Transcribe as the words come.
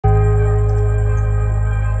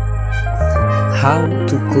How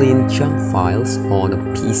to clean junk files on a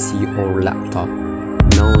PC or laptop,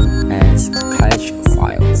 known as cache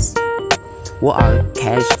files. What are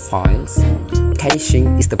cache files?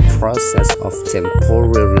 Caching is the process of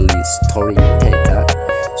temporarily storing data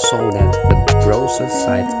so that the browser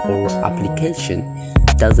site or application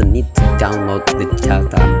doesn't need to download the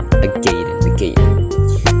data again and again.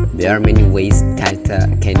 There are many ways data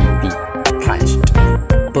can be cached,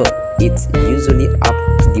 but it's usually up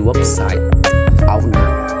to the website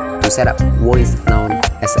owner to set up what is known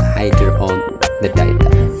as a header on the data.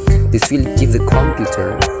 This will give the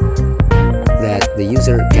computer that the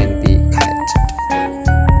user can be cached.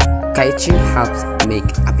 Caching helps make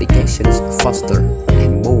applications faster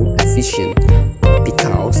and more efficient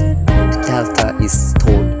because the data is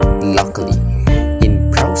stored locally. In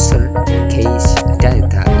browser, cache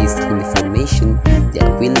data is information that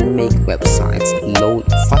will make websites load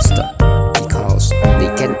faster because they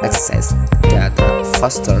can access data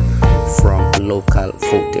faster from local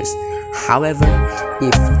folders. However,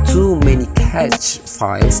 if too many cache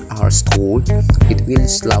files are stored, it will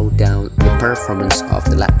slow down the performance of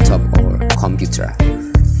the laptop or computer.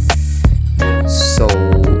 So,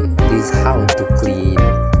 this is how to clean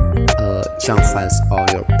junk files on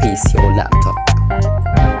your PC or laptop.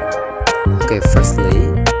 Okay, firstly,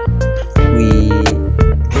 we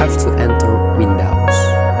have to enter Windows,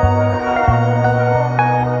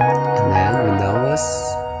 and then Windows,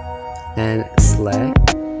 and select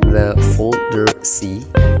the folder C,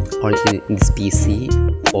 or in this PC,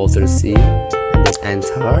 folder C, and then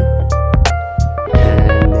enter,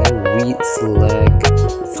 and then we select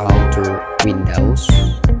folder Windows,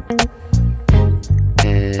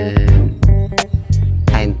 and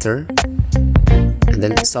enter, and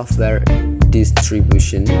then software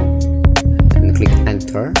distribution, and click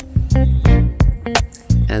enter,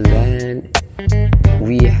 and then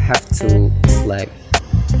we have to select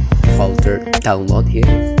folder download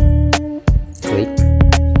here, click,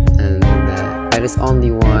 and there is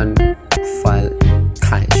only one file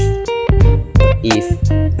cache. If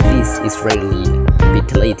this is ready to be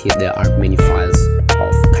deleted, there are many files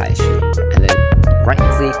of cache, and then right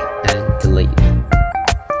click and delete.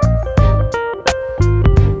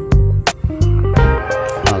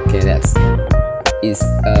 Okay, that's is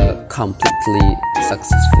completely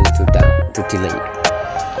successful to delete.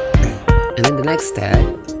 And then the next step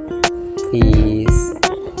is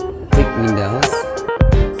click Windows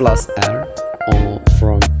 +R or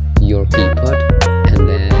from your keyboard, and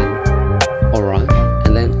then run,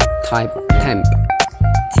 and then type temp,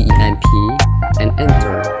 TEMP, and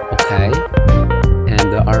enter. Okay,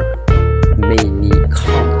 and there are many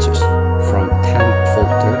caches from temp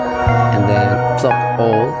folder, and then plug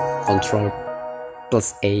all,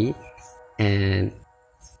 Ctrl+A, and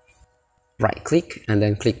right click, and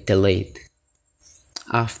then click delete.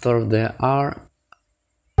 After they are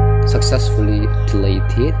successfully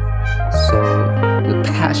deleted, so the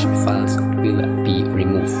cache files will be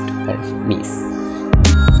removed or missed.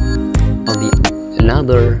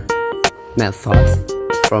 Another method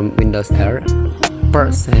from Windows R,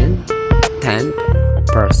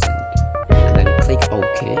 %temp%, and then click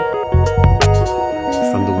OK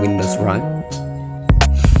from the Windows run,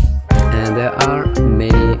 and there are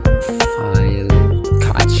many file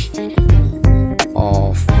cache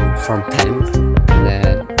from temp, and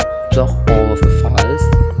then plug all of the files,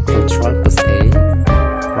 Ctrl+A,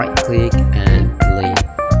 right click and delete.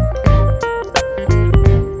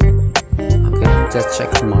 Okay, just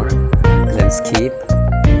check mark and then skip.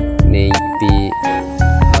 Maybe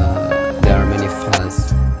there are many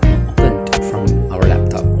files opened from our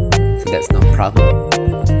laptop, so that's no problem.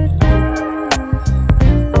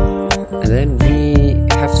 And then we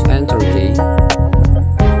have to enter again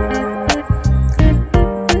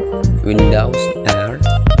Windows R,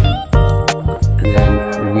 and then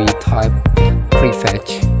we type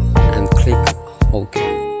prefetch and click OK,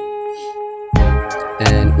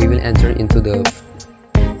 and we will enter into the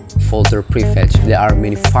folder prefetch. There are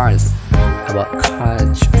many files about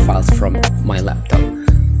cache files from my laptop,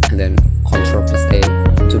 and then Ctrl+A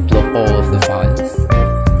to block all of the files,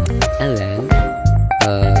 and then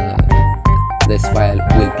this file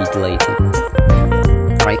will be deleted.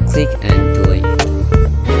 Right click and delete.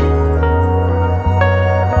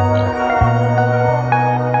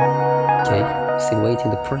 Still waiting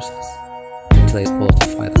the process to delete all the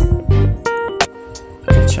files.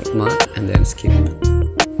 Okay, check mark and then skip.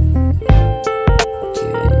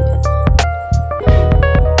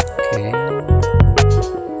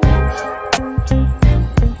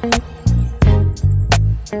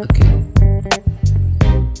 Okay.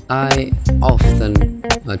 I often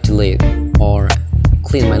delete or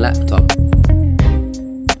clean my laptop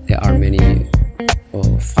are many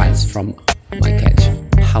files from my cache.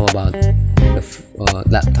 How about the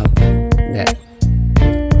laptop that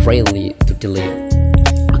rarely to delete?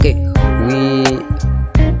 Okay, we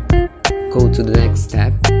go to the next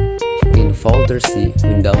step in folder C,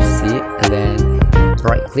 Windows C, and then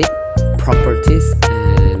right click, properties,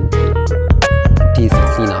 and disk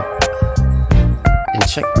cleanup, and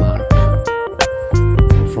check mark.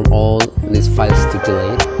 From all these files to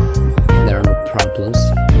delete, there are no problems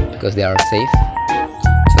because they are safe,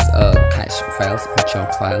 just cache files or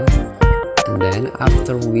chunk files. And then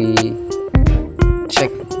after we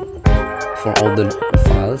check for all the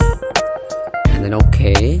files, and then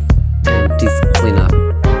okay, and disk cleanup.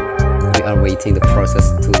 We are waiting the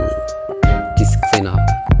process to disk cleanup.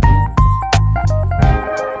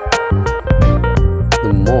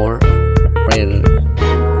 The more rare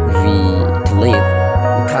we delete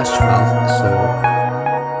the cache files, so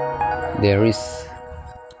there is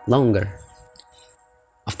longer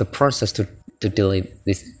of the process to delete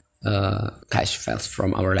these cache files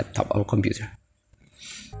from our laptop or computer.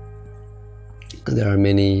 There are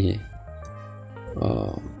many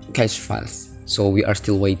cache files, so we are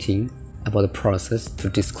still waiting about the process to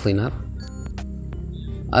disk cleanup.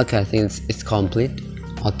 Okay, I think it's complete.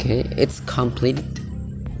 Okay, it's complete.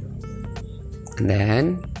 And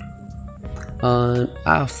then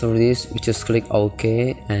after this, we just click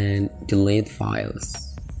OK and delete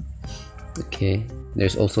files. Okay,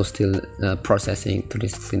 there's also still processing to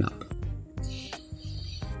disk cleanup.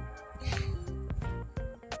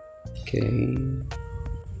 Okay,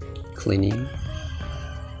 cleaning.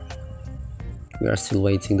 We are still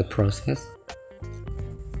waiting the process.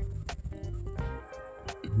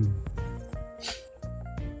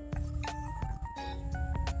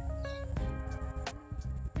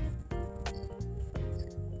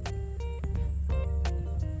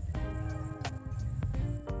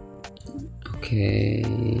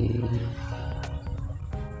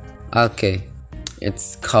 Okay,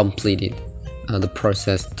 it's completed the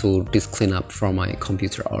process to disk cleanup from my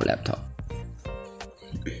computer or laptop.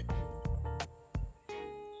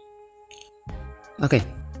 Okay,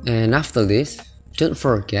 and after this, don't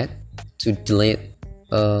forget to delete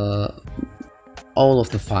all of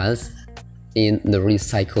the files in the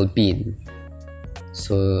recycle bin.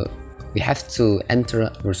 So we have to enter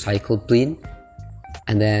a recycle bin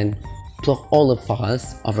and then plug all the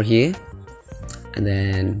files over here, and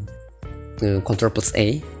then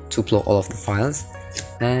Ctrl+A to plug all of the files,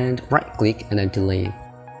 and right click and then delete.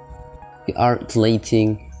 We are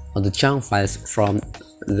deleting the junk files from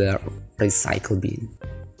the recycle bin.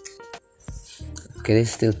 Okay,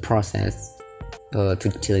 this still process to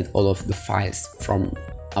delete all of the files from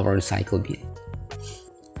our recycle bin.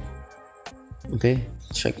 Okay,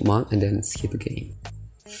 check mark and then skip again.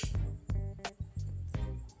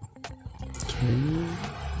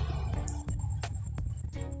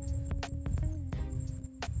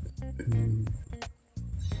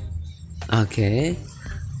 Okay,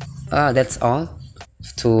 that's all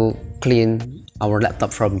to clean our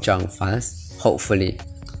laptop from junk files. Hopefully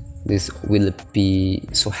this will be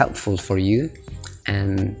so helpful for you,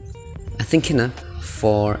 and I think enough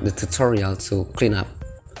for the tutorial to clean up,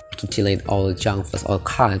 to delete all the junk files or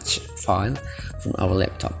cache file from our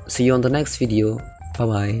laptop. See you on the next video. Bye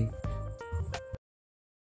bye.